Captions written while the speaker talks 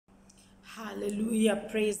Hallelujah.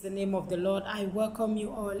 Praise the name of the Lord. I welcome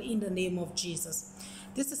you all in the name of Jesus.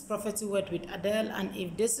 This is Prophetic Word with Adele, and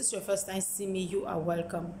if this is your first time seeing me, you are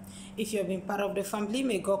welcome. If you have been part of the family,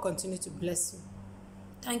 may God continue to bless you.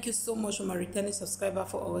 Thank you so much for my returning subscriber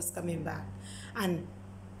for always coming back. And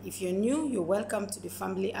if you're new, you're welcome to the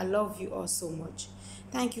family. I love you all so much.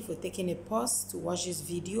 Thank you for taking a pause to watch this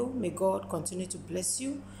video. May God continue to bless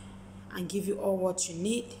you and give you all what you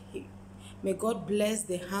need. May God bless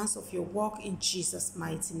the hands of your work in Jesus'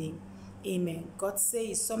 mighty name. Amen. God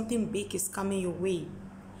says something big is coming your way.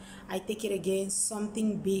 I take it again,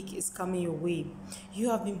 something big is coming your way. You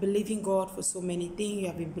have been believing God for so many things. You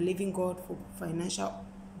have been believing God for financial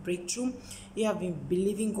breakthrough. You have been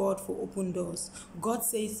believing God for open doors. God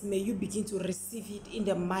says, may you begin to receive it in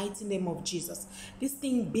the mighty name of Jesus. This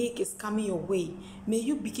thing big is coming your way. May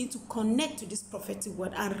you begin to connect to this prophetic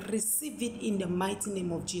word and receive it in the mighty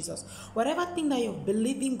name of Jesus. Whatever thing that you're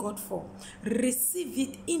believing God for, receive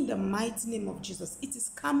it in the mighty name of Jesus. It is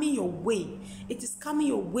coming your way. It is coming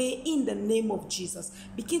your way in the name of Jesus.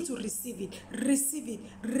 Begin to receive it. Receive it.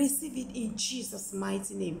 Receive it in Jesus'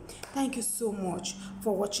 mighty name. Thank you so much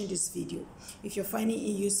for watching this video. If you're finding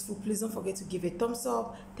it useful, please don't forget to give a thumbs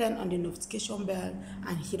up, turn on the notification bell,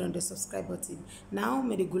 and hit on the subscribe button. Now,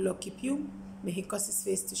 may the good Lord keep you. May He cause His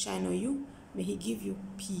face to shine on you. May He give you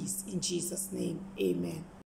peace in Jesus' name. Amen.